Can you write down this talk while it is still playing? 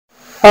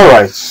All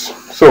right.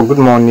 So good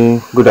morning,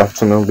 good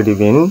afternoon, good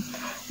evening,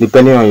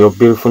 depending on your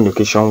beautiful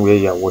location where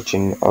you are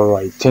watching. All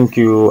right. Thank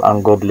you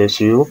and God bless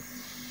you.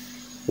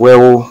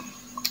 Well,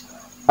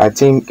 I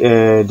think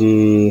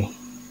the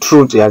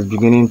truth is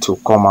beginning to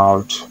come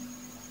out.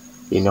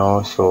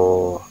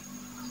 So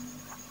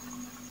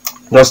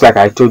just like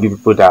I told you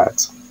people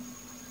that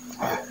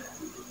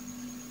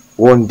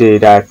one day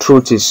that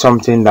truth is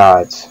something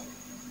that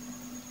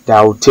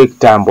will take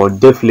time, but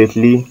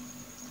definitely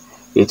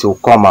it will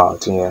come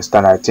out. You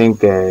understand? I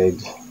think the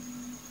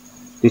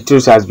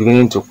truth has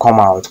beginning to come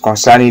out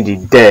concerning the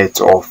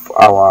death of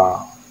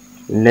our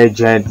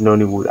legend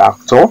Nollywood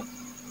actor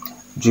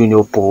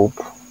Junior Pope.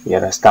 You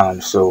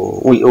understand? So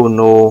we all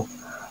know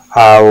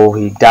how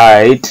he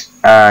died,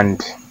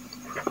 and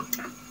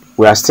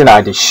we are still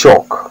at the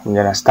shock. You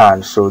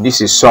understand? So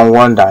this is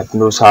someone that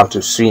knows how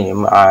to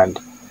swim, and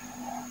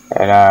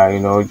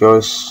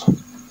just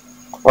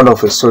all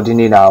of a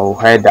sudden now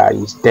heard that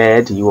he's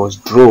dead. He was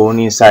drawn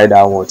inside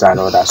that water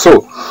and all that.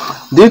 So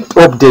this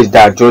update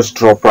that just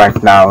dropped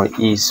right now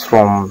is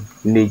from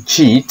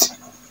legit.com.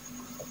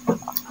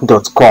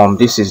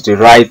 This is the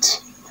right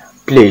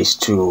place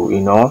to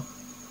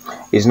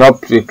it's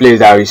not the place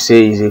that we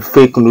say is a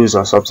fake news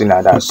or something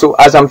like that. So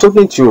as I'm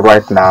talking to you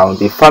right now,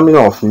 the family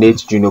of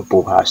Nate Junior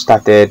Pope has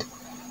started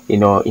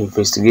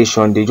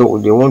investigation. They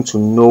want to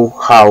know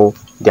how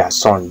their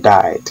son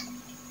died.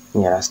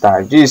 You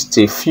understand? Just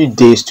a few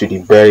days to the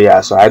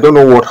burial, so I don't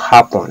know what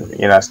happened.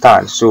 You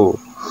understand? So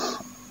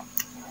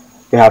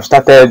they have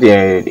started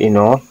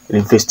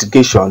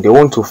investigation. They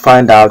want to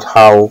find out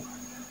how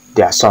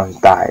their son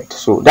died.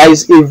 So there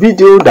is a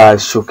video that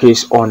is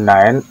showcased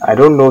online. I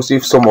don't know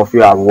if some of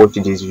you have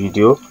watched this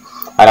video,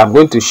 and I'm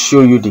going to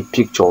show you the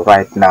picture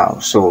right now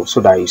so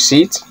that you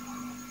see it.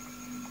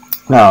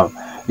 Now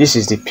this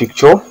is the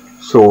picture.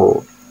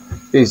 So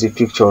this is the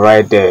picture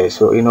right there.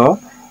 So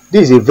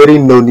this is a very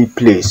lonely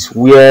place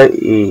where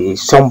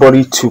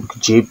somebody took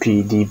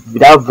JP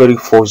that very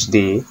first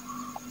day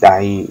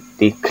that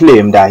they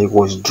claimed that he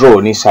was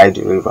drawn inside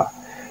the river.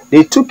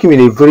 They took him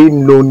in a very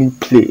lonely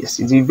place.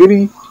 It's a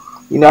very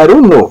I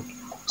don't know.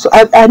 So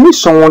I need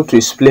someone to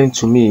explain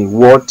to me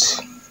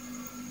what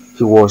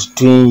he was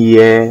doing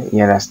here.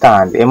 You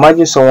understand?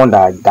 Imagine someone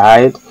that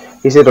died.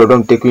 Instead of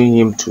them taking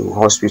him to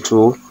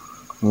hospital,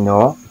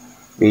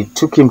 they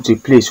took him to a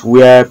place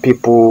where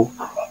people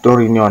don't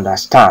really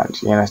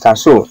understand. You understand?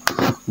 So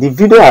the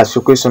video has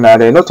focused on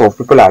that. A lot of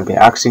people have been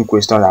asking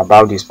questions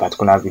about this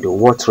particular video.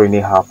 What really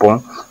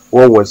happened?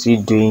 What was he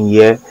doing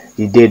here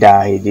the day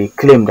that they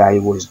claimed that he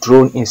was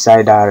drawn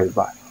inside that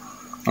river?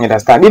 You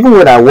understand? Even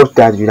when I watched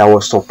that video, I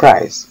was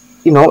surprised.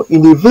 In a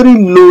very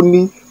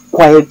lonely,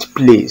 quiet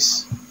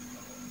place.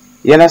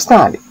 You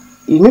understand?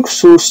 It looks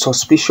so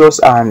suspicious,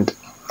 and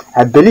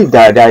I believe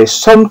that there is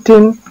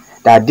something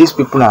that these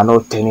people are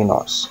not telling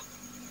us.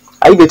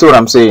 Are you getting what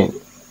I'm saying?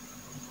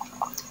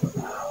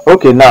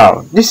 Okay,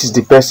 now this is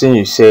the person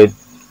you said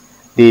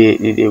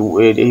he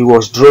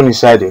was drawn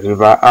inside the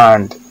river,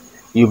 and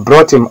you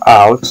brought him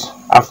out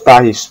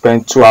after he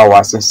spent 2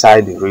 hours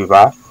inside the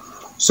river.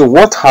 So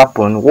what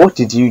happened? What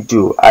did you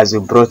do as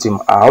you brought him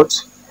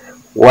out?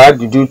 Why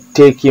did you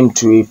take him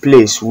to a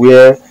place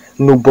where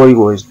nobody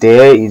was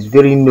there? It's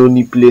very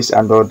lonely place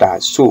and all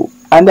that. So,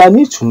 and I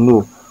need to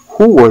know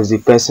who was the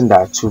person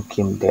that took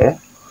him there.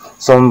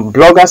 Some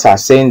bloggers are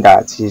saying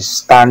that he's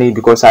Stanley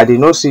because I did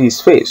not see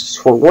his face.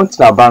 For one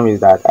thing about me is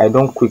that I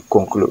don't quick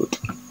conclude.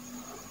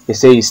 They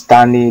say he's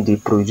Stanley, the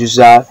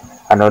producer,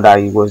 and all that.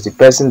 He was the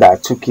person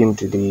that took him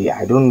to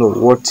I don't know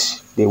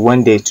what they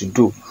went there to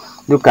do.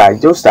 Look at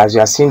just as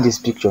you are seeing this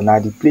picture now,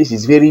 the place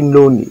is very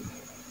lonely.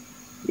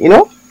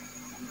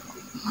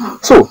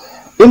 So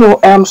I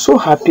am so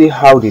happy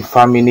how the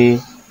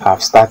family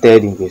have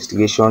started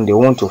investigation. They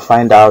want to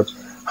find out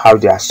how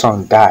their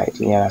son died.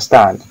 You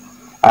understand?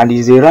 And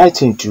it's the right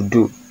thing to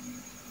do.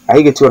 Are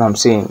you getting what I'm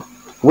saying?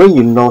 When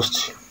you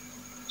lost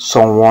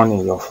someone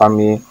in your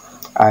family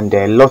and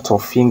a lot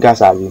of fingers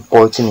have been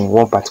pointing in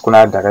one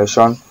particular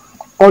direction,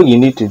 all you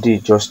need to do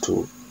is just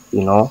to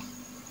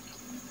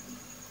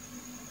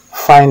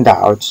find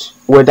out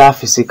whether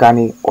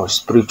physically or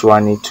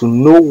spiritually to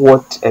know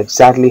what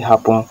exactly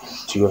happened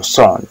to your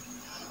son.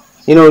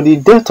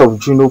 The death of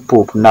Junior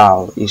Pope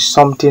now is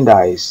something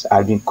that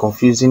has been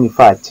confusing. In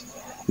fact,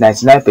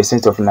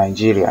 99% of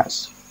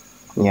Nigerians.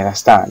 You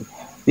understand?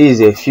 This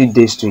is a few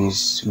days to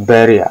his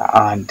burial,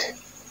 and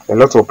a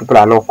lot of people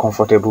are not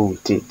comfortable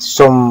with it.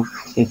 Some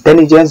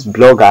intelligence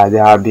bloggers, they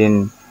have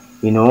been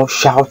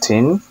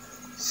shouting,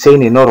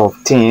 saying a lot of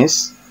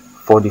things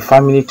for the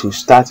family to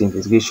start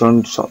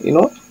investigation. So a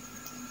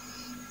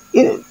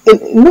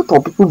lot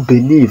of people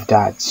believe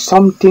that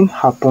something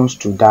happens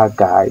to that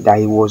guy, that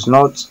he was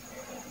not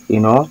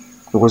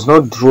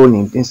drawn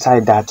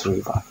inside that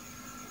river.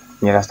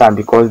 You understand?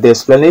 Because the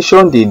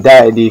explanation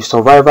the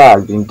survivor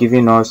has been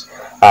giving us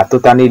are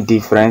totally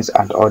different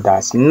and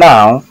others.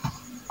 Now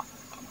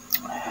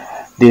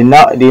they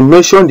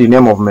mentioned the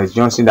name of Ms.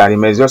 Johnson, that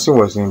Ms. Johnson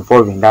was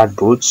involved in that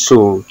boat.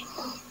 So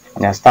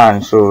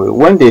Understand? So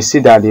when they see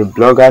that the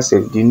bloggers,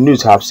 the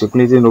news have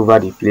circulated over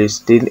the place,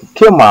 they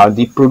came out,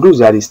 the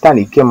producer, the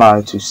Stanley came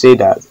out to say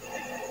that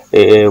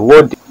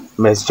what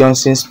Ms.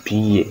 Johnson's PA,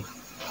 you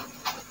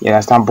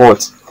understand?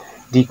 But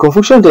the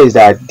confusion there is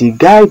that the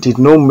guy did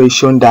not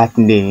mention that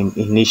name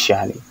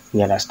initially,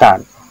 you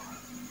understand?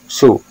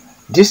 So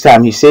this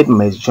time he said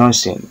Ms.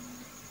 Johnson.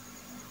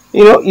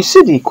 You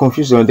see the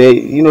confusion there.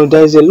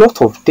 There's a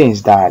lot of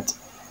things that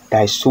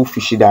is so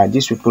fishy that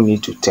these people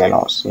need to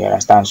tell us, you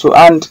understand? So,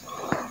 and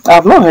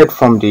I've not heard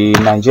from the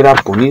Nigeria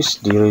police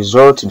the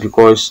result,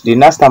 because the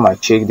last time I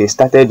checked, they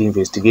started the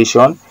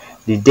investigation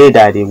the day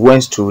that they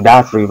went to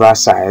that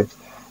riverside.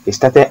 They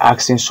started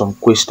asking some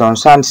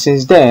questions, and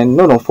since then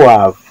none of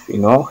us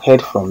have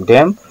heard from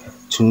them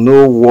to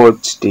know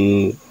what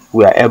they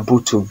were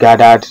able to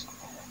gather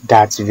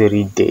that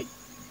very day,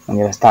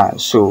 you understand?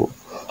 So,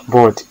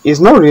 but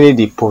it's not really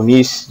the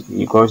police,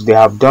 because they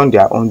have done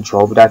their own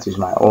job. That is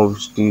my own.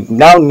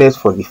 Now next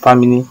for the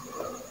family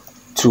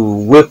to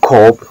wake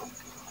up,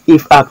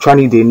 if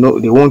actually they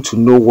want to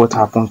know what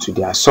happened to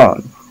their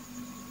son.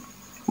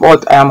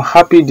 But I am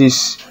happy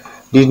this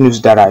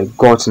news that I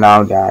got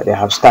now, that they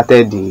have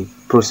started the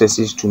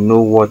processes to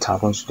know what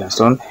happened to their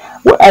son.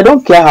 Well, I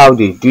don't care how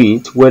they do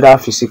it, whether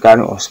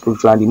physically or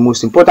spiritually. The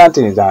most important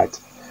thing is that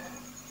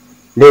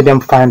let them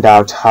find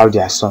out how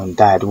their son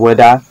died,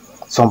 whether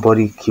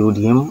somebody killed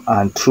him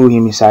and threw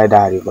him inside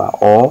that river,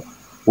 or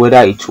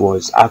whether it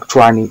was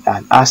actually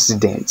an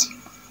accident.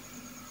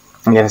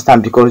 You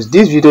understand? Because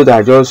this video that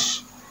I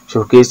just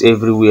showcased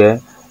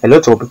everywhere, a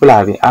lot of people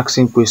have been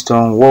asking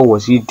questions. What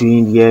was he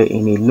doing here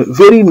in a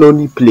very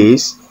lonely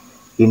place?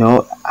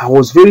 I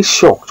was very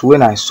shocked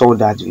when I saw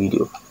that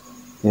video.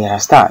 You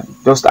understand?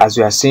 Just as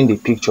you are seeing the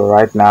picture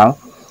right now,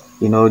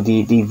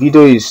 the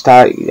video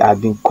has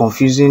been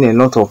confusing a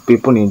lot of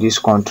people in this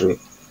country.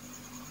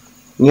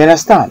 You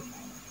understand?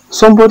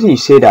 Somebody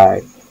said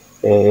that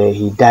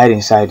he died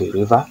inside the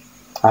river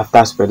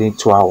after spending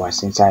 2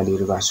 hours inside the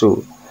river.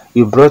 So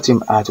you brought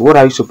him out. What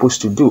are you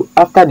supposed to do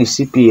after the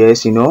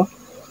CPS?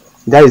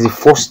 That is the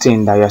first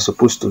thing that you are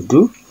supposed to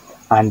do.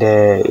 And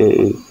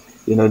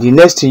the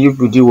next thing you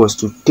could do was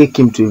to take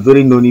him to a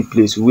very lonely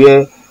place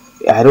where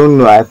I don't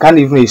know, I can't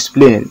even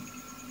explain.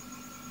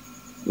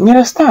 You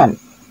understand?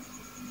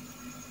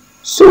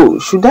 So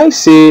should I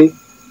say,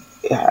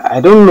 I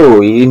don't know,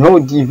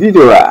 the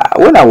video,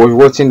 when I was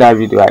watching that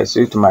video, I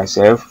said to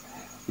myself,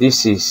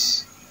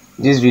 this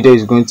video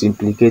is going to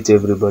implicate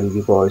everybody,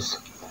 because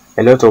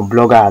a lot of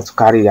bloggers have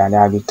carried and they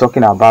have been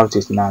talking about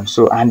it now.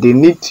 So, and they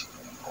need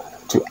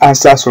to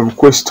answer some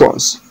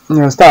questions. You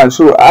understand?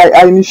 So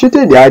I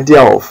initiated the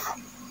idea of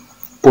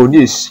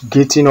police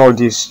getting all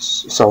these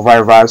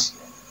survivors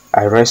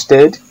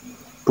arrested,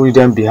 put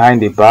them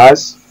behind the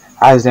bars,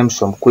 ask them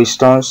some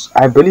questions.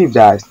 I believe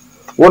that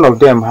one of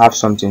them have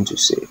something to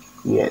say.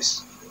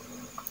 Yes,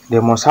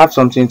 they must have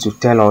something to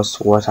tell us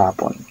what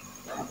happened.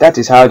 That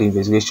is how the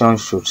investigation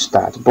should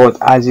start. But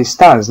as it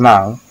stands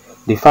now,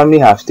 the family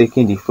have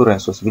taken the full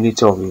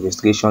responsibility of the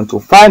investigation to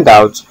find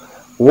out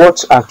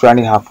what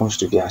actually happens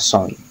to their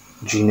son,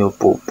 Junior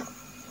Pope.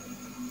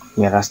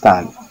 You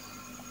understand?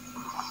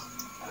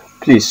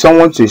 Please,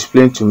 someone to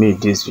explain to me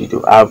this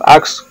video. I've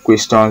asked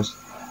questions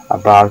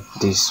about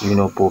this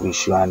Pope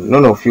issue, and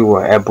none of you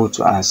were able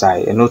to answer.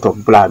 A lot of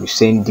people have been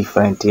saying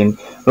different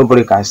things.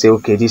 Nobody can say,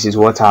 okay, this is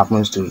what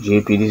happens to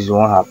JP, this is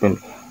what happened.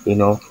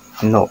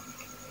 No,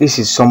 this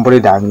is somebody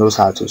that knows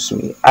how to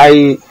swim.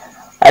 I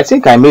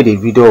think I made a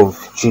video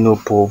of Junior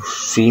Pope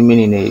swimming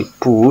in a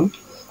pool,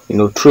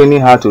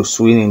 training how to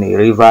swim in a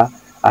river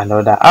and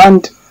all that.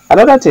 And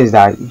another thing is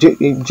that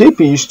JP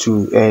used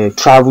to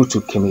travel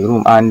to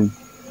Cameroon, and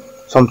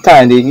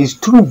sometimes it is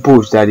through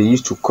boats that they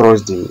used to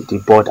cross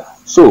the border.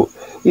 So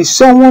it's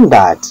someone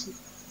that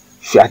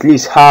should at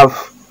least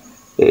have,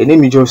 let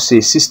me just say,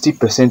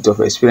 60%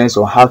 of experience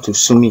on how to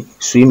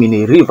swim in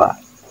a river.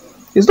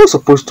 He's not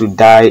supposed to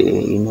die,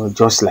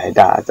 just like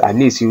that. At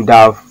least he would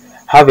have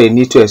a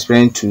little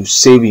experience to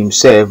save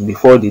himself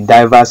before the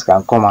divers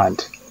can come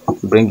and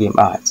bring him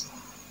out.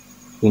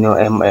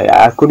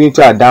 According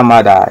to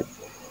Adama, that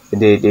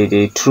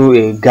they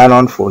threw a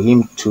gallon for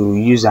him to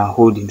use and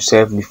hold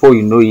himself. Before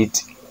you know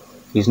it,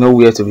 he's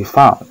nowhere to be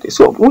found.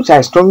 So, which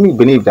I strongly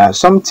believe that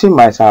something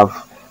might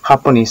have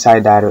happened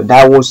inside that river.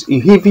 There was a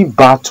heavy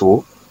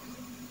battle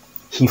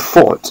he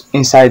fought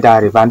inside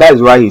that river, and that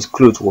is why his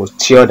clothes was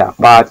teared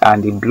apart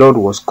and the blood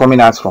was coming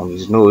out from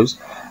his nose,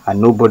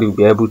 and nobody will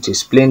be able to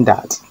explain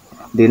that.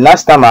 The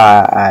last time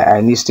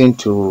I listened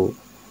to,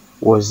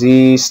 was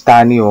he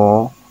Stanley,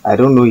 or I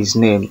don't know his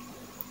name,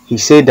 he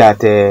said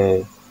that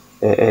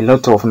a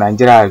lot of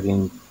Nigeria have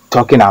been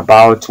talking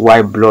about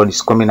why blood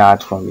is coming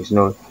out from his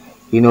nose.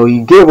 He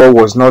gave what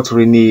was not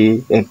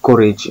really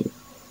encouraging.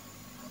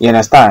 You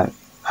understand?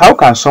 How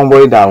can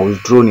somebody that was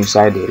thrown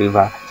inside the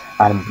river,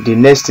 and the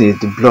next thing is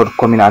the blood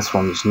coming out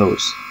from his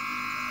nose,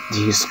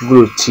 his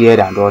clothes teared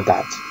and all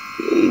that?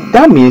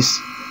 That means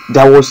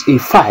there was a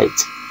fight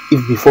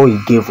before he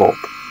gave up.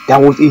 There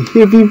was a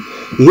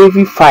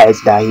heavy fight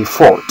that he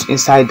fought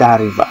inside that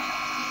river.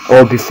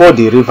 or before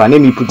the river.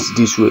 Let me put it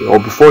this way, or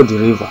before the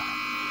river.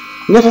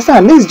 You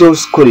understand? Let's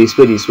just call a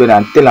spade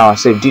and tell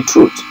ourselves the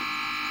truth.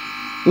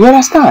 You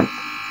understand?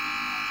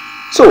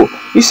 So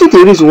you see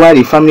the reason why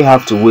the family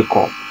have to wake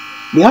up.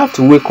 They have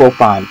to wake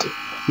up and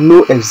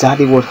know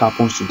exactly what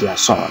happens to their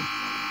son.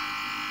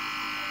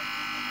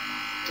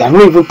 I'm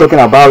not even talking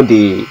about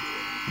the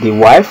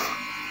wife,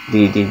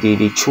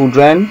 the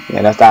children. You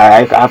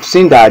understand? I've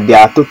seen that they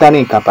are totally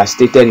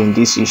incapacitated in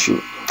this issue,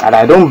 and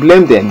I don't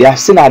blame them. They are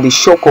still at the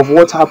shock of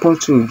what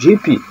happened to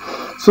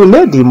JP. So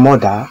let the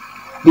mother,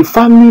 the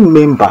family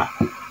member,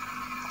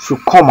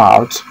 should come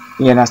out.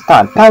 You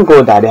understand? Thank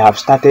God that they have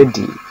started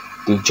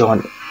the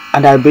journey,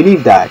 and I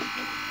believe that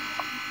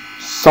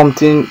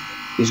something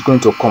is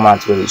going to come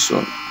out very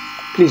soon.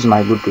 Please,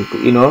 my good people,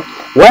 you know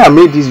why I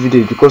made this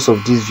video is because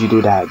of this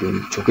video that I've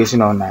been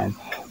showcasing online.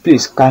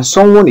 Please, can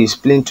someone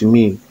explain to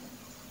me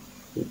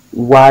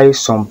why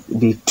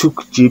they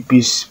took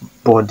JP's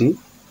body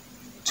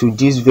to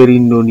this very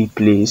lonely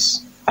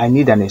place? I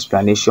need an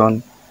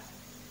explanation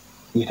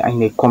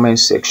in a comment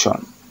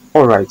section.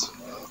 All right,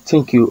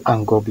 thank you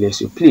and God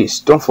bless you. Please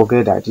don't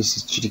forget that this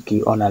is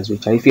T0ok on As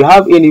Which. If you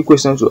have any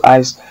questions to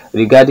ask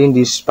regarding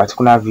this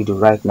particular video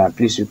right now,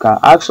 please you can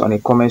ask on a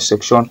comment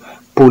section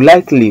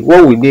politely.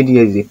 What we did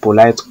here is a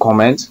polite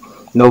comment,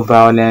 no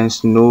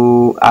violence,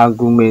 no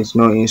arguments,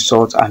 no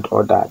insults and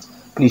all that.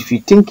 Please, if you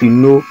think you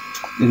know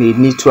a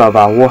little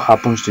about what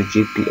happens to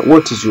JP,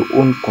 what is your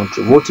own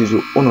country, what is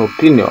your own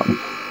opinion,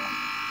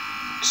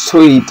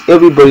 say it.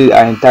 Everybody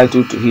are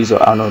entitled to his or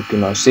her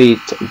opinion. Say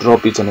it,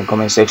 drop it in the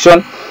comment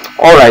section.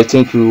 All right,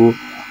 thank you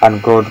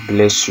and God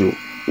bless you.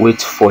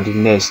 Wait for the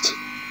next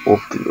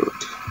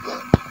upload.